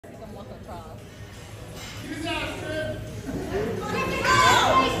After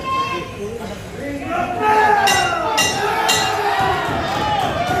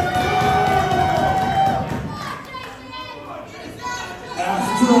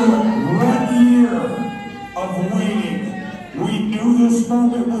 1 year of waiting, we knew this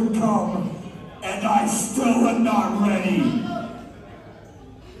moment would come, and I still am not ready.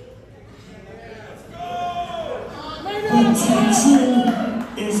 The tension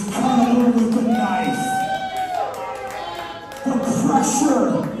is coming with a knife. The pressure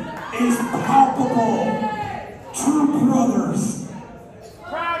is palpable. Two brothers,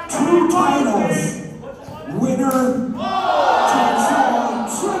 two titles, winner takes all.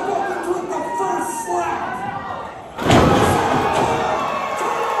 Tripp opens with the first slap.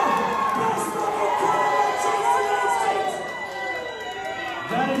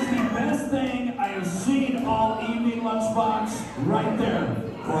 That is the best thing I have seen all evening, Lunchbox, right there.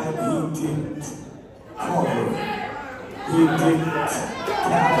 But he didn't cover. He didn't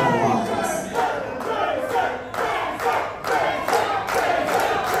capitalize.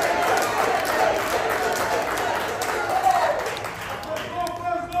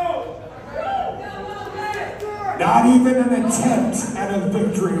 Not even an attempt at a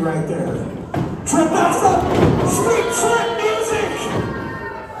victory right there. Tripp, that's the sweet Tripp music!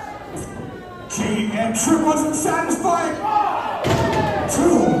 Gee, and Tripp wasn't satisfied.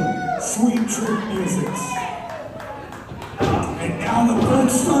 Two sweet Tripp musics. And now the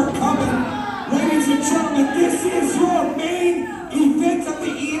birds start coming. Ladies and gentlemen, this is your main event of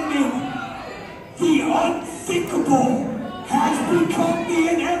the evening. The unthinkable has become the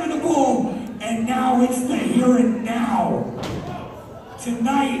inevitable. And now it's the here and now.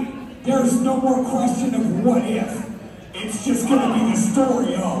 Tonight, there's no more question of what if. It's just gonna be the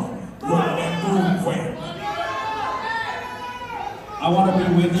story of remember when. I want to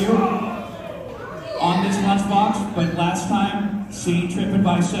be with you on this Lunchbox, but last time, seeing Tripp and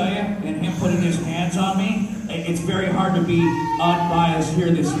Visalia and him putting his hands on me, it's very hard to be unbiased here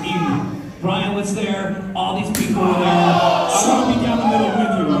this evening. Brian was there, all these people were there. I want to be down the middle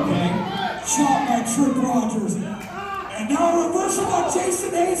with you, okay? Shot by Tripp Rogers. And now a reversal on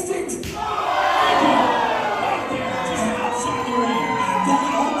Jason Hastings. Right there, just outside the ring. And that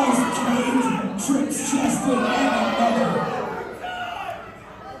almost caved Tripp's chest in and another.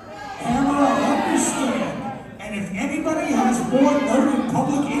 Hammer, I understand. And if anybody has more noted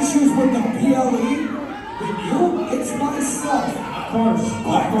public issues with the PLE than you, it's myself. Of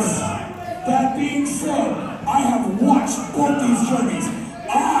course. That being said, I have watched both these journeys.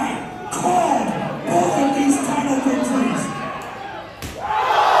 I called both of these title victories.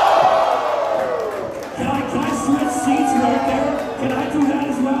 Can I switch seats right there? Can I do that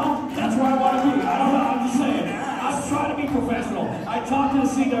as well? That's where I want to be. I don't know, I'm just saying. I'm trying to be professional. I talked to the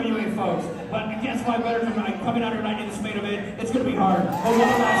CWA folks, but against my better tonight, coming out tonight in this main event, it's going to be hard. But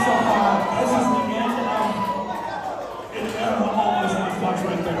what about so far? This is the end of almost Lunchbox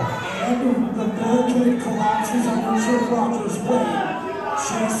right there. And the barricade collapses under Tripp Rogers' weight.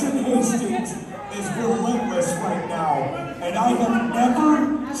 Jason Hastings is relentless right now, and I have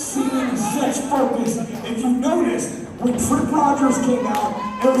never seen such focus. If you noticed, when Tripp Rogers came out,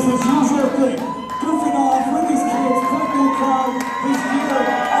 it was his usual thing, goofing off with his kids, playing the crowd, his gear,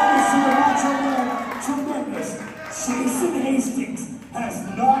 obviously a macho man, tremendous. Jason Hastings has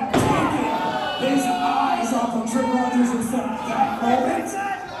not taken his eyes off of Tripp Rogers except that moment,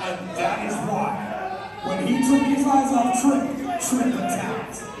 and that is why. When he took his eyes off Tripp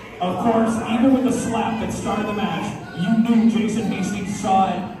attacked. Of course, even with the slap that started the match, you knew Jason Hastings saw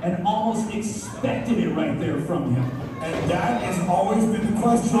it and almost expected it right there from him. And that has always been the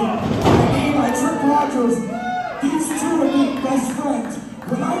question. Me and Tripp Rogers, these two have been best friends.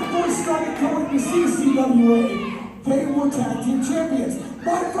 When I first started going to see CWA, they were tag team champions.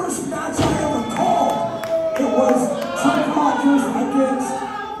 My first match I ever called, it was Tripp Rogers against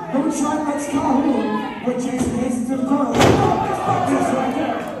Moonshine Rex Calhoun with Jason Hastings in the corner. Yes, right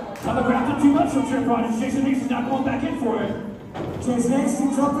there. Telegraphed too much from Tripp Rogers. Jason Hastings not going back in for it. Jason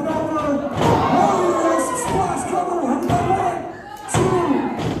Hastings up and over. Warriors, splash cover. 1, 2.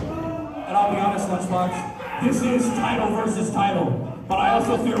 And I'll be honest, Lunchbox, this is title versus title. But I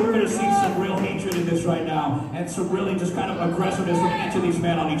also feel we're going to see some real hatred in this right now, and some really just kind of aggressiveness from each of these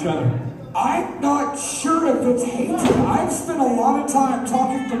men on each other. I'm not sure if it's hatred. I've spent a lot of time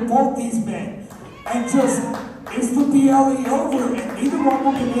talking to both these men, and just, is the PLE over? And neither one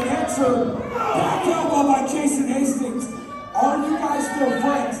will give me an answer. Back elbow by Jason Hastings. Are you guys still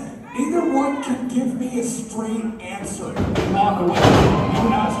friends? Neither one can give me a straight answer. They walk away. You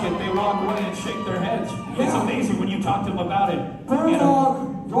ask it, they walk away and shake their heads. It's amazing when you talk to them about it. Bird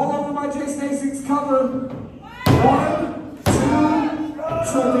dog, roll over my cover. 1, 2,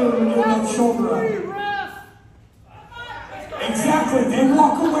 Tripp in and get that shoulder up. Exactly, they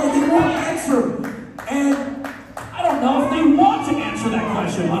walk away, they won't answer. And I don't know if they want to answer that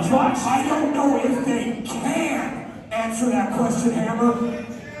question, Lunchbox. I don't know if they can answer that question, Hammer.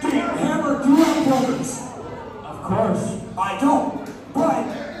 Hammer, do you have brothers? Of course. I don't, but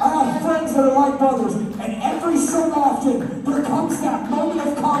I have friends that are like brothers, and every so often there comes that moment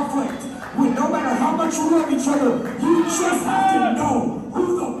of conflict when no matter how much you love each other, you just have to know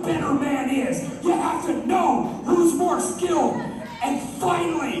who the better man is. You have to know who's more skilled. And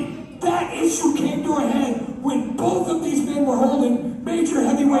finally, that issue came to a head when both of these men were holding major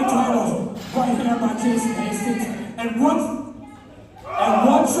heavyweight titles right hand by Jason Hastings. And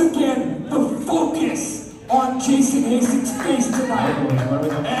once again, the focus on Jason Hastings' face tonight.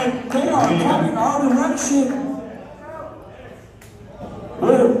 And they are coming our direction.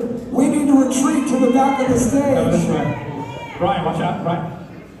 We need to retreat to the back of the stage. Brian, watch out, Brian.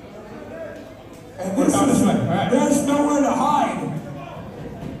 And there's nowhere to hide.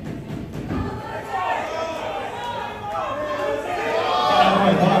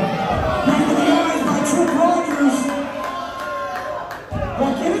 Back in the eyes by Tripp Rogers.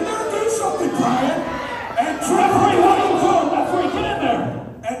 Well, get in there and do something, Brian. And Tripp Rogers. That's where you get in there.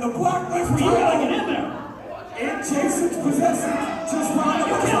 And the black left You gotta get in there. in Jason's possession. Just round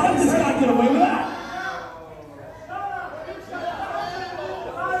You up can't let this guy get away with that.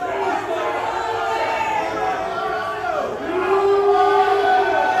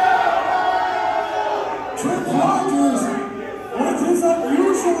 Tripp Rogers, with his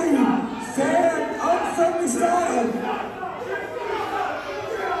unusually fair, unfriendly style.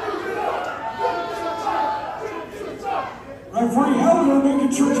 Referee Helder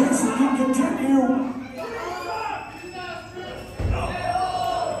making sure Jason can continue.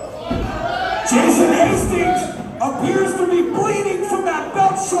 Jason Hastings appears to be bleeding from that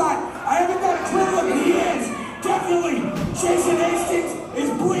belt shot. I haven't got a clear look. He is. Definitely. Jason Hastings is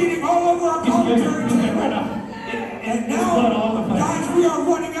bleeding all over our commentary table. And now, guys, we are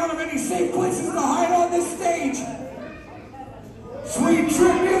running out of any safe places to hide on this stage. Sweet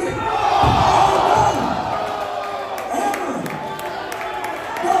Tripp music. Oh, no. Hammer.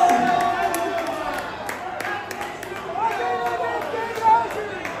 No.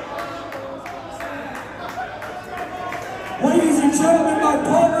 Ladies and gentlemen, my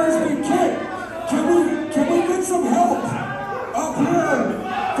partner has been kicked. Can we get some help up here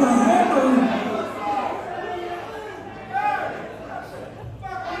for Hammer?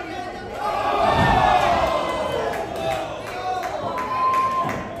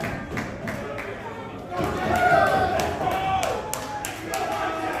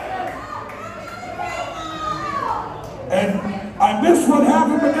 And I missed what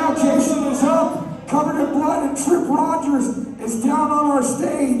happened, but now Jason is up, covered in blood, and Tripp Rogers is down on our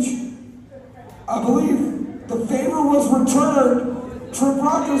stage. I believe the favor was returned. Tripp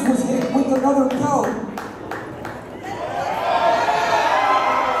Rogers was hit with another belt.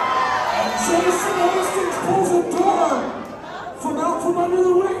 And Jason Hastings pulls a door from out from under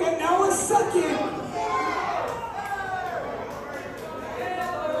the ring, and now a second.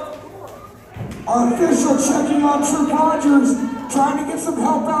 Our official checking on Tripp Rogers, trying to get some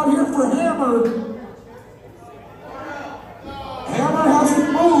help out here for Hammer. Hammer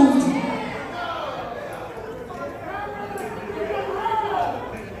hasn't moved.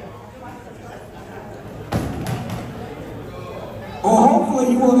 Well, hopefully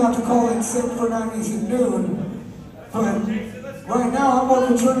he won't have to call in sick for 90s at noon. But right now I'm more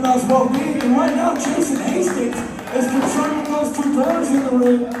concerned about his well-being. And right now Jason Hastings is concerned with those two doors in the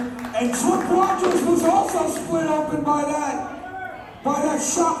ring. And Tripp Rogers was also split open by that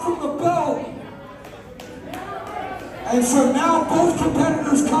shot from the belt. And so now both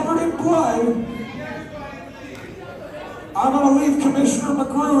competitors covered in blood. I'm going to leave Commissioner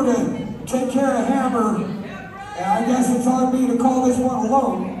McGrew to take care of Hammer. And I guess it's on me to call this one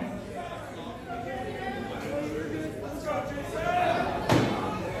alone.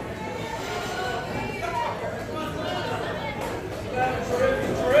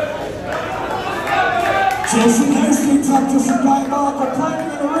 Jason Hastings up to some diabolical planning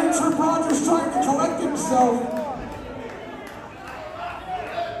in the ring. Tripp Rogers trying to collect himself.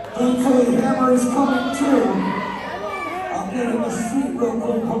 Thankfully, Hammer is coming too. I'm getting his feet real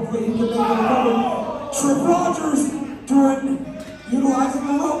quick. Hopefully he can make it recover. Tripp Rogers utilizing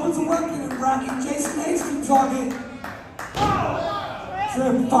the rope as a weapon and racking Jason Hastings on it.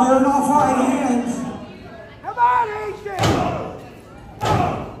 Tripp firing off right hands. Come on, Hastings!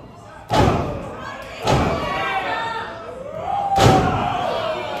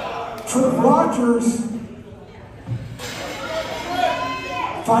 Tripp Rogers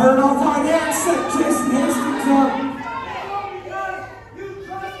firing off right hand, set Jason Hastings up.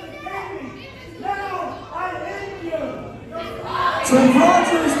 Tripp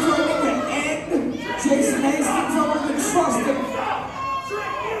Rogers threatening to end Jason Hastings over the trust him.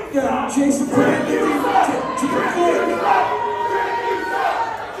 Yeah, Jason Brandon to the kid.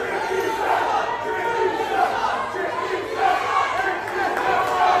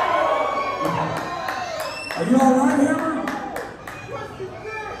 Are you all right, Hammer?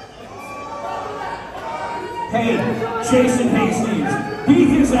 Hey, Jason Hastings, beat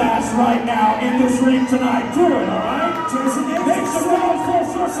his ass right now in this ring tonight. Do it, all right? Jason Hastings. Makes the round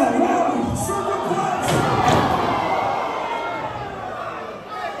full circle.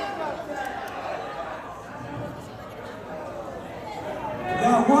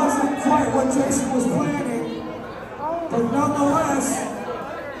 That wasn't quite what Jason was planning, but nonetheless,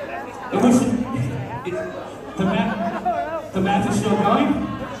 It was, the match is still going?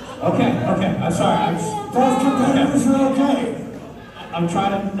 Okay, I'm sorry. both competitors are okay. I'm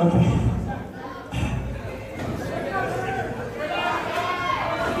trying to, okay.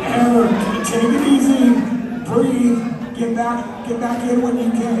 Hammer, take it easy, breathe, get back in when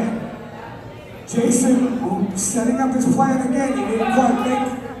you can. Jason, setting up his plan again, he didn't quite make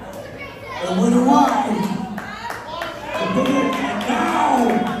the winner ride. And now,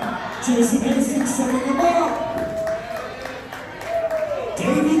 Jason Hastings setting him up.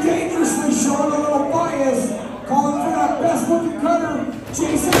 Davey dangerously showing a little bias, calling for that best looking cutter.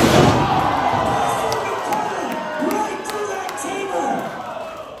 Jason, best looking cutter, right through that table.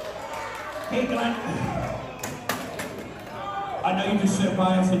 Hey, I know you just said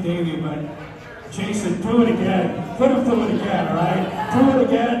bye and said Davey, but Jason, do it again. Put him through it again, all right? Do it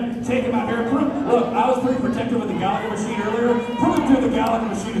again. Take him out here. Look, I was pretty protective with the Gallagher machine earlier. Put him through the Gallagher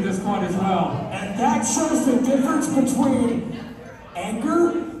machine at this point as well. And that shows the difference between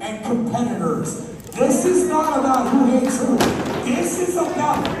anger and competitors. This is not about who hates who. This is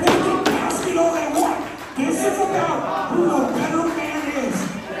about, they can ask it all they want. This is about who the better man is.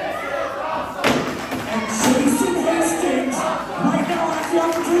 And Jason Hastings right now has the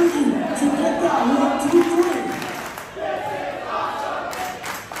opportunity to get that 1, 2, 3.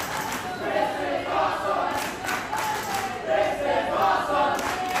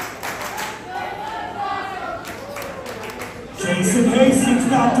 Jason Hastings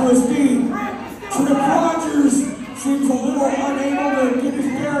back to his feet. Tripp Rogers seems a little unable to get his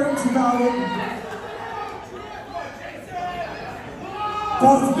bearings about it.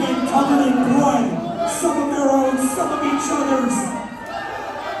 Both men covered in blood, some of their own, some of each other's.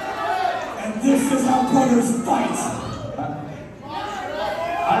 And this is how brothers fight.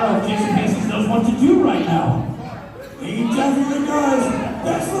 I don't know if Jason Hastings knows what to do right now. He definitely does.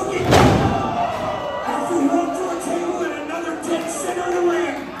 Best looking after he went through a table and another dead center of the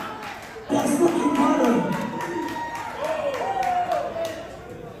ring. Best looking cutter.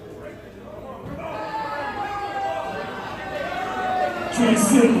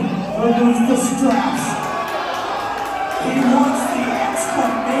 Jason removes the straps. He wants the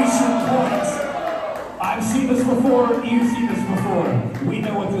exclamation point. I've seen this before, you've seen this before. We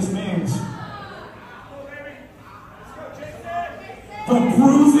know what this means. The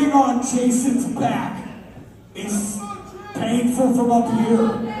bruising on Jason's back is painful from up here.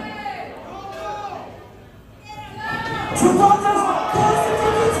 Tripp Rogers goes into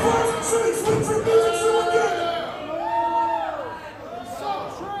this first, shooting swings for music show again.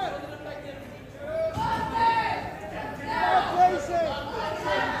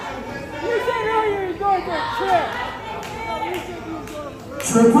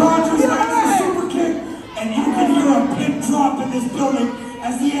 Tripp Rogers lands a super kick, and you can hear a pin drop in this building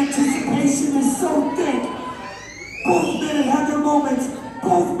as the anticipation is so thick. Both men have had their moments.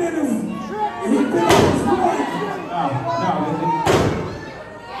 Both men have been on his right.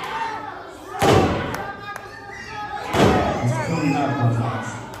 It's coming up,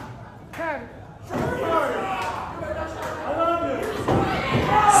 folks.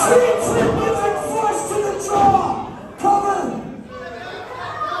 See, Tripp gives it flush to the jaw. Cover.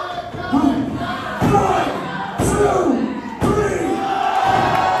 1, 2, 3.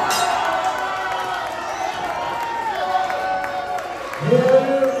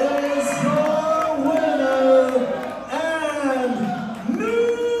 Here is your winner and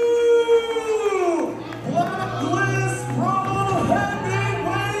new Blacklist Pro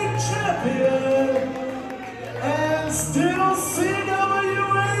Heavyweight Champion and still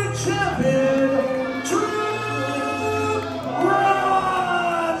CWA Champion, Tripp Rogers.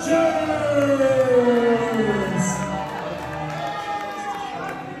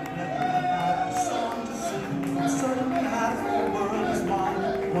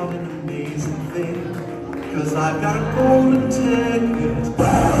 'cause I've got a golden ticket.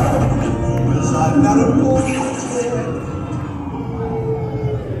 'Cause I've got a golden ticket.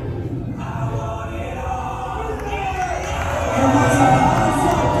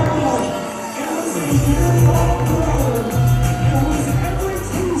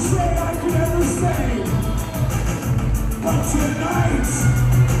 But tonight,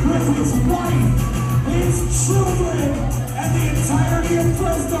 with his wife, his children, and the entirety of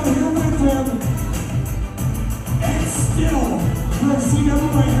Fresno here with him, and still the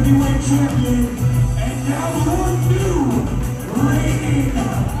CWA heavyweight champion, and now your new, reigning,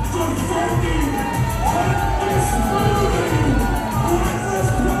 defending, undisputed, Reckless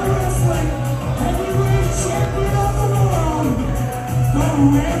Pro Wrestling heavyweight champion of the world, the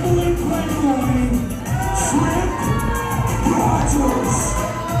Rambling Playboy, Tripp.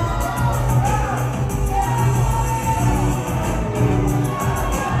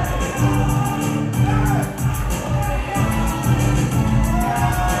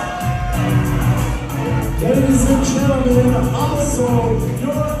 Ladies and gentlemen, also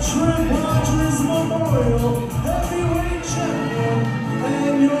your Tripp Rogers Memorial Heavyweight Champion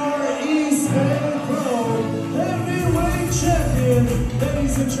and your East Bay Pro Heavyweight Champion.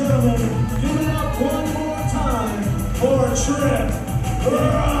 Ladies and gentlemen, give it up one more time for Tripp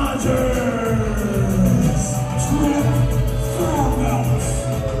Rogers. Tripp, 4 belts,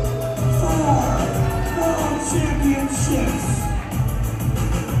 4 world championships.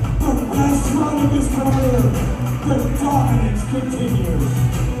 The best run of his career, the dominance continues.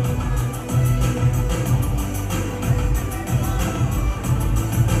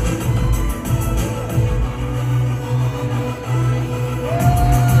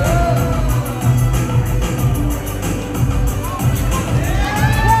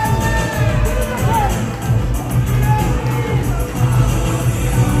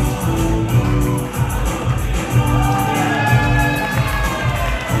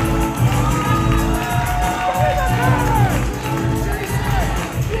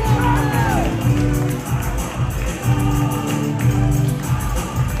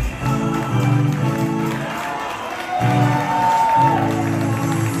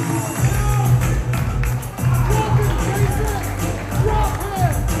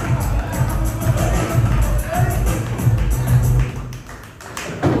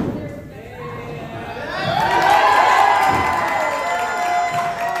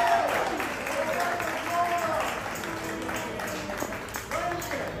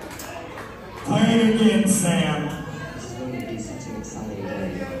 Play it again, Sam.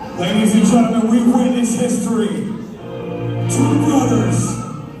 Ladies and gentlemen, we witness history. 2 brothers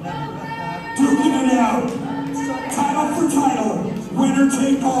duking it out. Title for title. Winner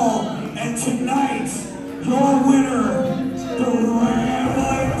take all. And tonight, your winner, the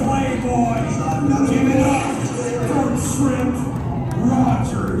Rambling Playboy. Give it up for Tripp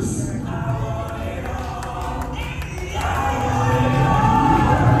Rogers.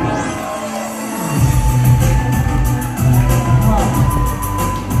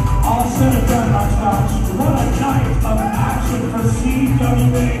 What a night of action for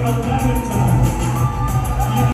CWA 11.